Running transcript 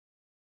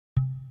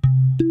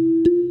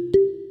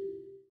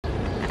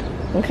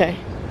Okay.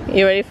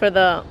 You ready for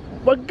the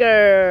work,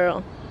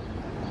 girl?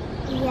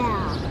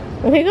 Yeah.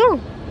 Here you go.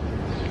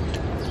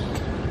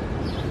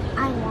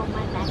 I want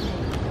my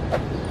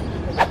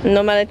bag.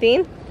 No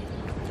maletín?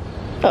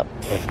 Oh.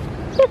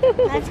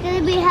 That's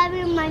gonna be heavy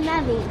in my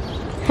nubby.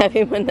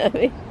 Happy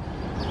Manabi.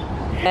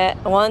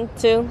 1,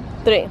 2,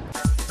 3.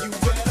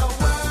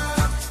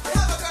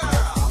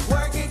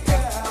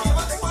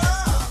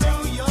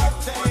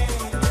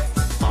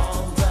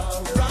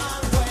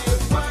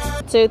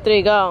 2,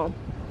 3, go.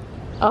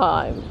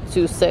 I'm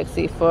too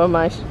sexy for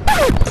my I'm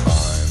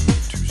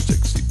too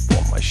sexy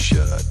for my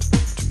shirt.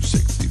 Too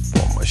sexy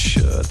for my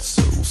shirt.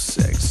 So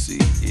sexy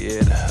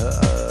it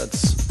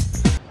hurts.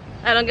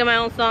 I don't get my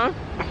own song.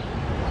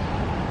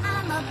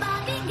 I'm a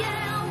Barbie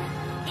girl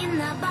in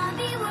the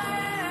Barbie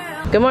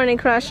world. Good morning,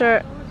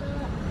 Crasher.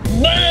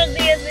 Buenos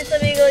dias, mis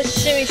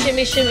amigos. Shimmy,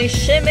 shimmy, shimmy,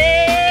 shimmy.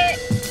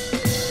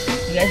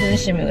 You guys didn't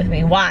shimmy with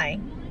me. Why?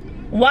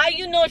 Why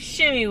you no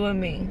shimmy with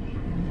me?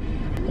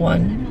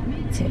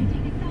 1, 2.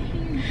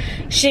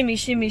 Shimmy,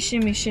 shimmy,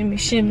 shimmy, shimmy,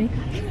 shimmy.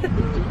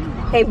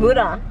 Hey,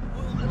 Buddha.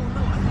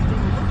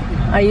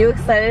 Are you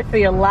excited for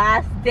your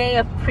last day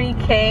of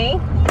pre-K?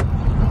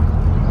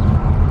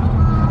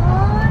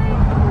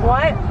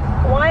 Why?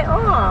 Why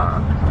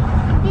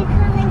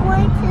Because I'm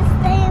going to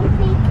stay in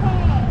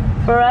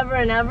PK. Forever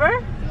and ever?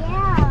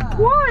 Yeah.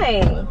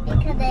 Why?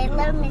 Because they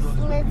love Miss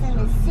Liz and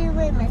Miss Sue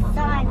and Miss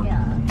Sandra.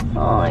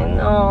 Oh, I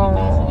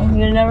know.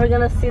 You're never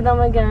gonna see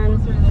them again.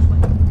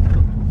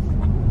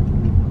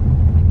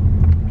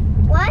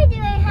 Why do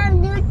I have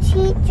new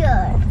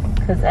teachers?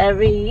 Because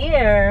every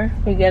year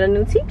you get a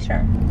new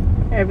teacher.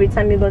 Every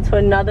time you go to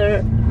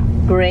another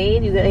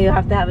grade, you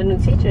have to have a new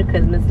teacher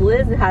because Miss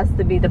Liz has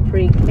to be the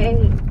pre-K.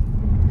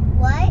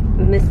 What?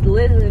 Miss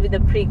Liz will be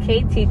the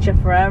pre-K teacher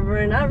forever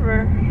and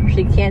ever.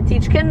 She can't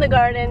teach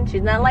kindergarten.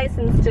 She's not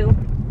licensed to,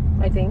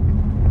 I think.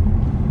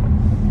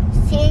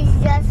 She's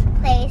just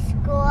play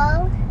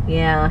school.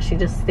 Yeah, she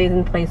just stays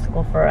in play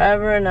school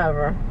forever and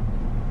ever.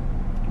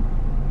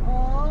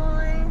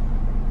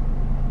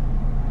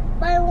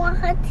 But I want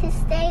her to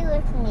stay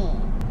with me.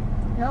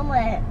 No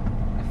more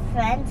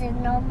friends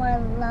and no more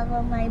love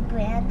of my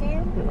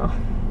Brandon. No.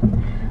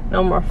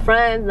 No more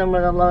friends, no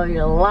more the love of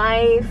your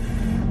life.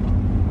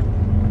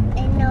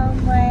 And no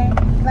more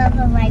love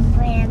of my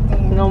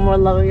Brandon. No more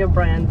love of your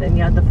Brandon.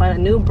 You have to find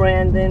a new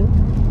Brandon.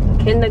 In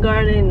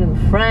kindergarten, new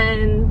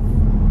friends.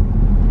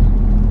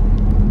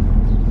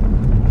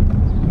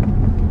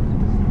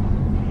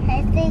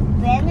 I think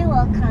Brandon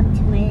will come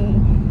to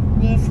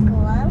this school.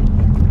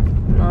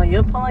 No,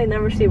 you'll probably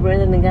never see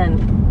Brandon again.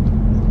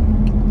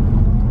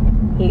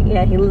 He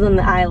lives on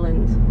the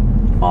island.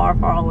 Far,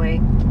 far away.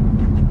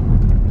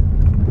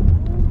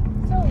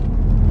 So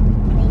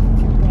nice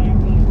to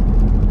Brandon.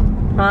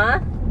 Huh?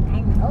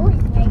 I'm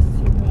always nice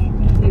to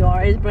Brandon. You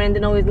are? Is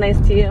Brandon always nice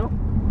to you?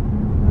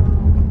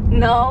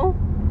 No?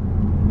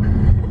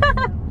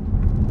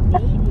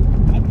 Maybe.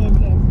 I did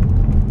it.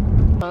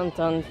 Dun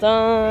dun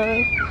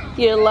dun.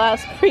 Your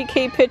last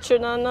pre-K picture,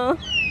 Nana.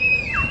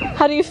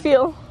 How do you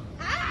feel?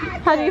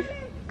 How do you...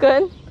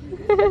 Good?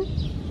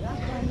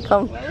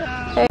 Come.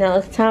 Hey. Now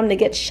it's time to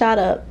get shot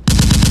up.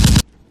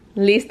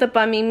 Lista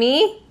pa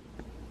Mimi?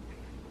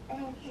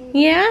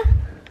 Yeah?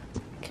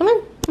 Come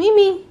on,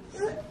 Mimi.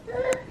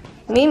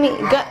 Mimi,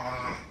 go.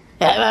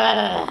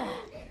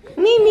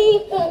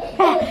 Mimi.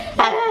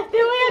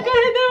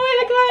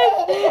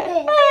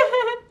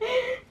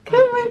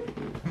 Come on.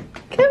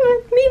 Come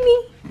on, Mimi.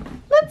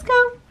 Let's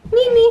go.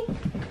 Mimi.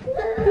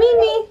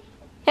 Mimi.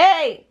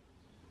 Hey.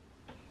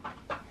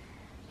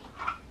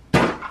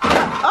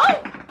 Oh.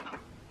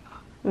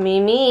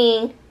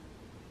 Mimi.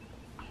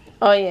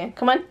 Oh yeah,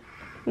 come on.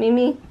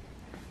 Mimi.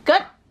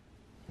 Good.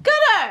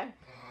 Gooder.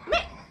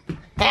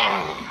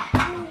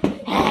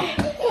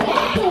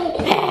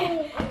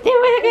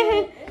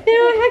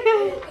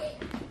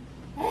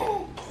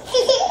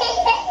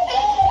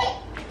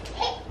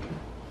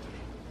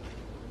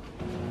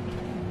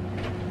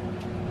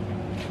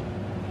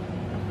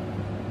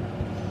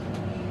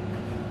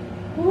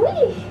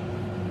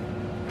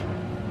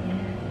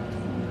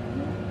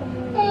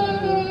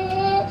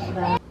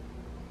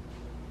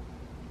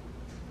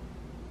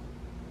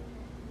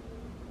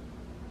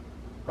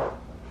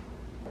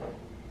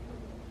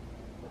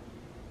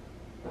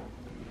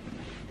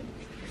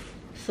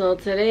 So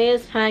today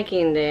is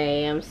packing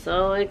day. I'm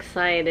so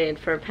excited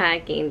for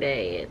packing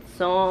day. It's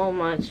so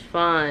much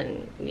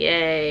fun.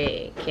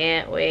 Yay.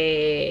 Can't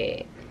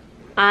wait.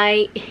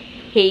 I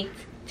hate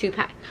to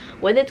pack.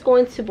 Whether it's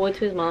going to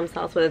BOYTOY's mom's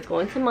house, whether it's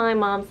going to my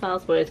mom's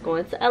house, whether it's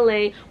going to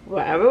LA,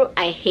 wherever,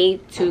 I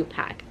hate to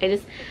pack.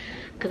 Because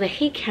I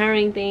hate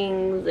carrying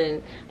things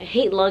and I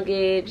hate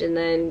luggage, and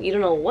then you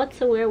don't know what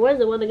to wear, where's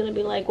the weather gonna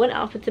be like, what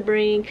outfit to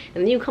bring,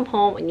 and then you come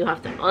home and you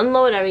have to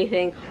unload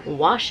everything,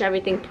 wash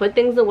everything, put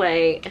things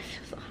away. It's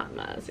just a hot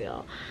mess,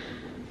 y'all.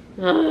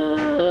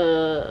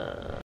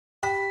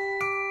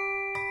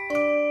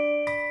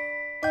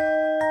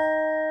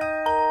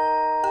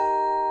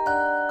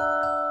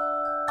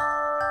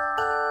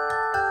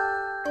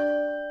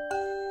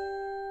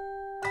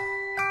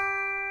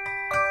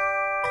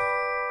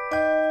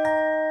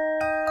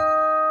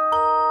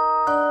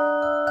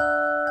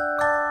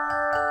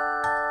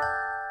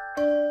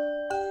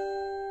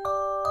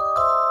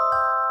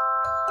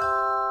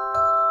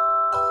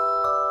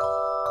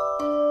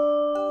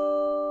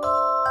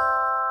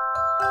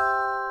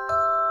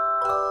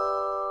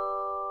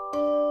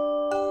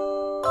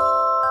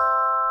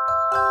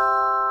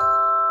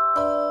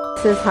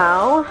 This is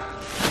how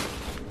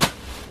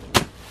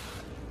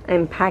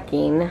I'm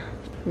packing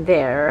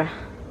their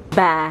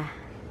bags.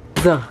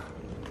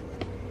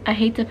 I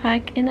hate to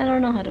pack and I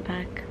don't know how to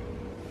pack.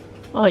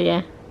 Oh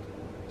yeah.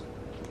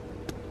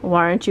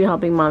 Why aren't you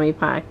helping mommy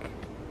pack?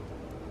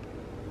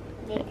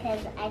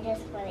 Because I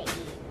just want to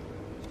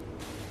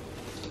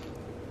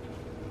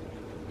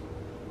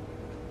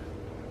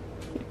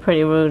eat.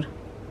 Pretty rude.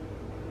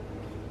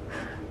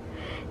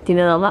 Do you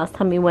know the last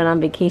time we went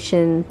on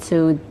vacation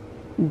to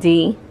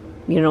D?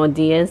 You know what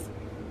D is?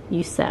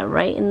 You sat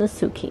right in the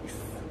suitcase.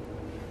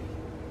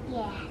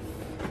 Yes.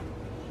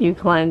 You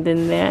climbed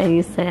in there and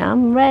you said,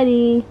 I'm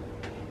ready.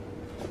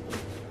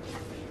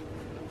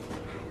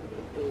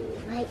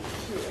 Right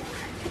here.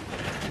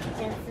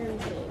 Just some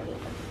baby.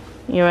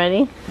 You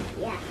ready?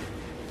 Yeah.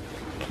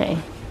 Okay.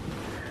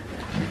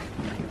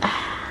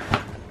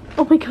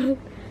 Oh my god.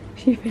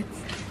 She fits.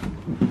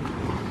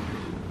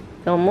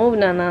 Don't move,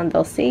 Nana.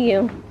 They'll see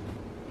you.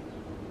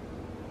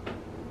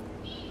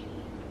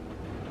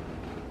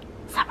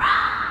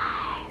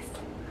 Surprise!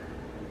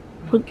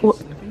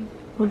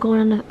 We're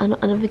going on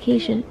a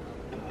vacation.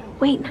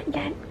 Wait, not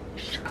yet.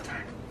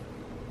 Showtime.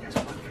 There's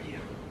one for you.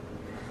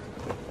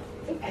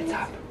 Heads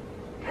up.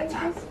 Heads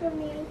up. Just for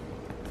me.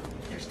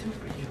 There's two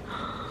for you.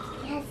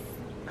 Yes.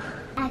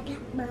 I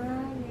got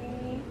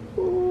money.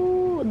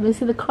 Ooh, let me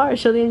see the card.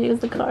 Show the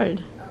Indians the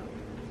card.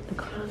 The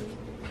card.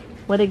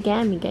 What did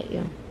Gammy get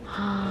you?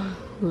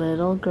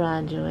 Little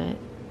graduate.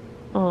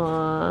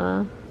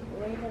 Aww.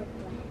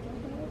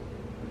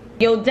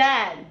 Yo,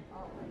 Dad.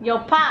 Yo,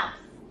 Pops.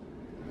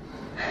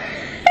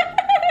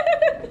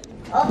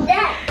 Oh,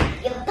 Dad.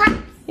 Your pops.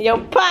 Yo,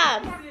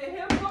 Pops.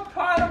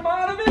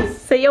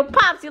 Say, yo,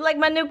 Pops. You like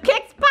my new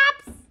kicks,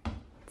 Pops?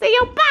 Say,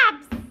 yo,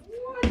 Pops.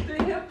 What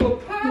the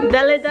hippopotamus?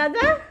 Dale,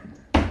 Dada.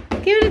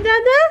 Give it a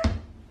Dada.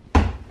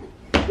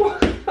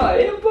 What a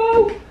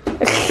hippo?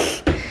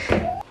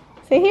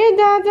 Say, here,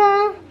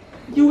 Dada.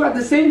 You got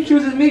the same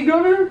shoes as me,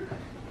 Gunner?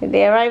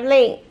 They arrived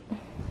late.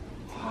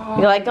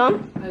 You like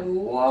them? I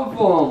love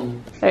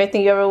them.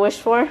 Everything you ever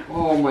wished for?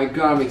 Oh my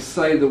god, I'm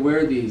excited to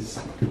wear these.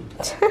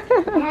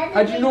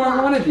 How'd you know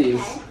I wanted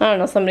these? I don't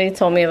know. Somebody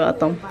told me about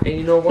them. And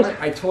you know what?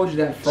 I told you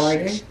that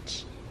Friday.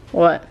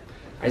 What?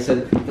 I said,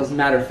 it doesn't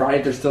matter.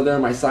 Friday, they're still there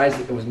in my size.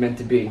 It was meant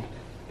to be.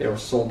 They were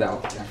sold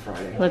out that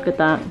Friday. Look at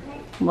that.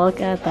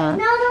 Look at that.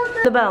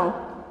 No. The bell.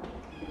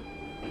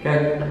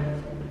 Okay.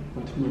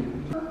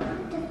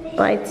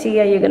 Bye,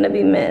 Tia. You're gonna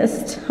be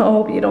missed. I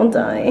hope you don't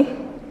die.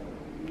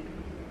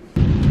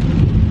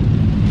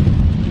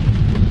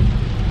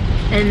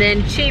 And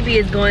then Chibi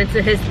is going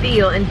to his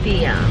Theo and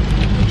Thea.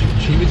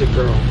 She was a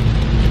girl.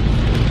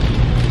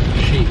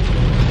 She.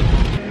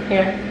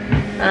 Here.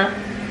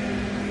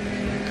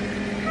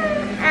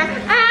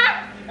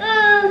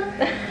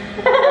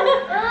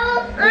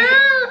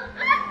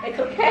 It's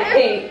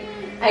okay.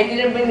 I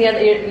didn't bring the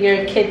other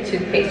your kid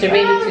toothpaste, your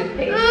baby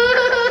toothpaste.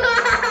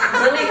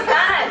 Really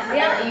fast.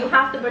 Yeah, you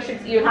have to brush your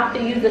teeth. You have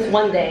to use this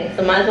one day.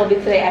 So might as well be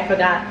today. I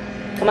forgot.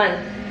 Come on.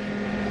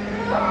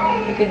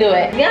 You can do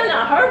it.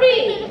 Ziana,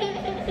 hurry.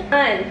 Come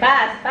on,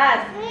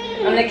 fast.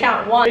 I'm gonna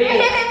count 1, 2, 3.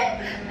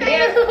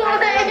 Yeah,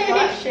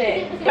 brush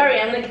it. Hurry,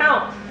 I'm gonna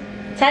count.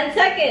 10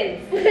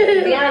 seconds.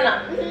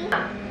 Ziana.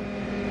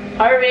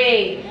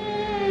 Hurry.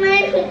 No,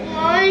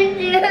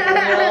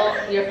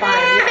 you're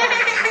fine.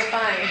 You're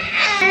fine.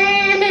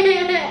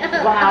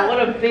 Wow, what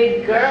a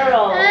big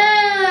girl.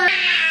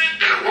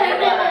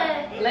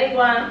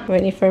 Lengua.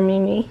 Ready for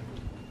Mimi?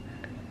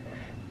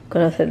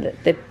 Cuando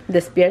te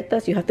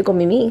despiertas, you have to go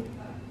Mimi.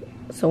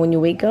 So when you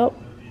wake up,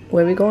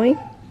 where are we going?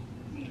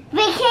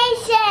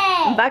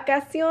 Vacation.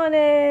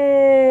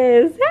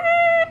 Vacaciones.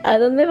 ¿A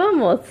dónde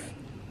vamos?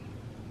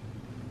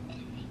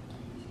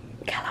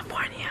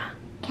 California.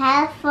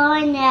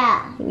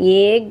 California.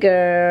 Yeah,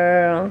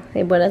 girl.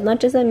 Hey, buenas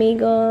noches,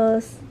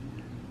 amigos.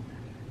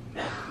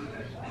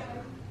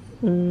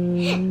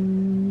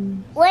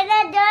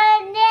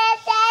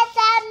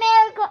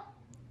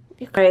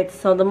 Alright,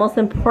 so the most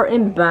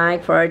important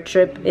bag for our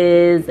trip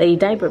is a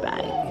diaper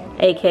bag,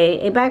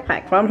 aka a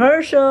backpack from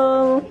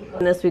Herschel.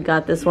 And this, we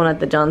got this one at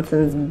the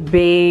Johnson's,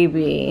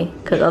 baby,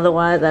 because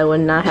otherwise I would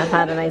not have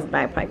had a nice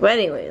backpack. But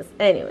anyways,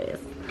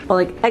 well,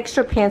 like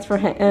extra pants for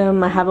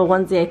him. I have a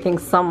onesie, I think,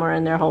 somewhere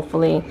in there,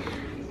 hopefully.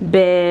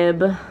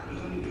 Bib,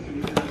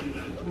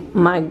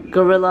 my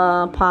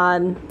Gorilla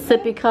Pod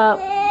sippy cup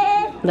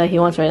that he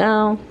wants right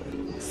now,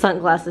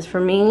 sunglasses for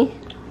me,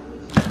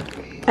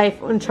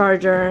 iPhone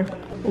charger,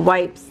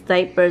 wipes,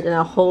 diapers, and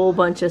a whole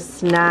bunch of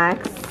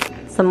snacks,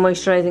 some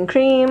moisturizing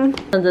cream,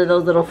 under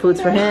those little foods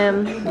for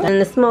him. And in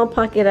the small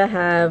pocket I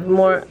have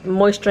more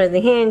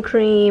moisturizing hand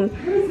cream,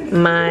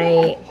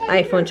 my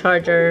iPhone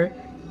charger,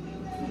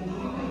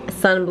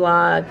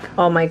 sunblock,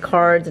 all my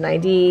cards and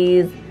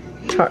IDs,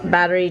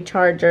 battery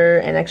charger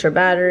and extra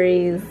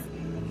batteries,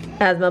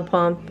 asthma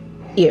pump,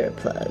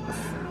 earplugs.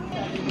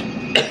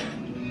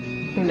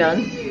 You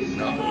done?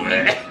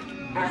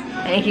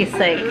 And he's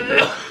like,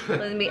 there's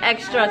gonna be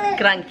extra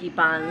cranky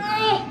pants.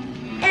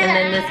 And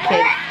then this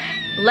kid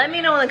Let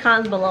me know in the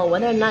comments below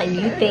whether or not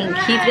you think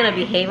he's gonna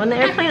behave on the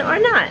airplane or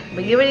not.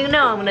 But you already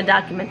know I'm gonna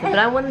document it. But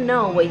I want to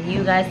know what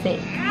you guys think.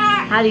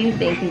 How do you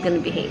think he's gonna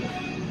behave?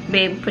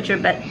 Babe, place your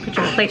bet. I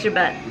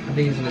think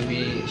he's gonna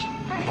be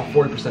a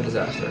 40%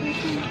 disaster.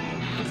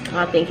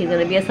 I think he's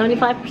gonna be a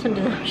 75%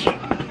 disaster.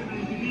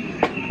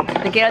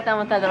 Te quiero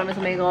tanto, mis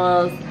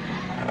amigos.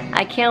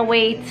 I can't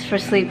wait for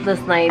sleepless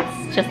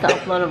nights just to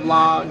upload a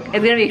vlog.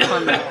 It's gonna be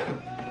fun though.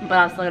 But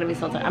I'm still gonna be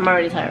so tired. I'm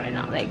already tired right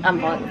now. Like, I'm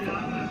falling asleep.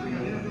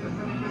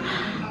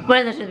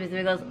 Buenas noches, mis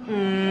amigos.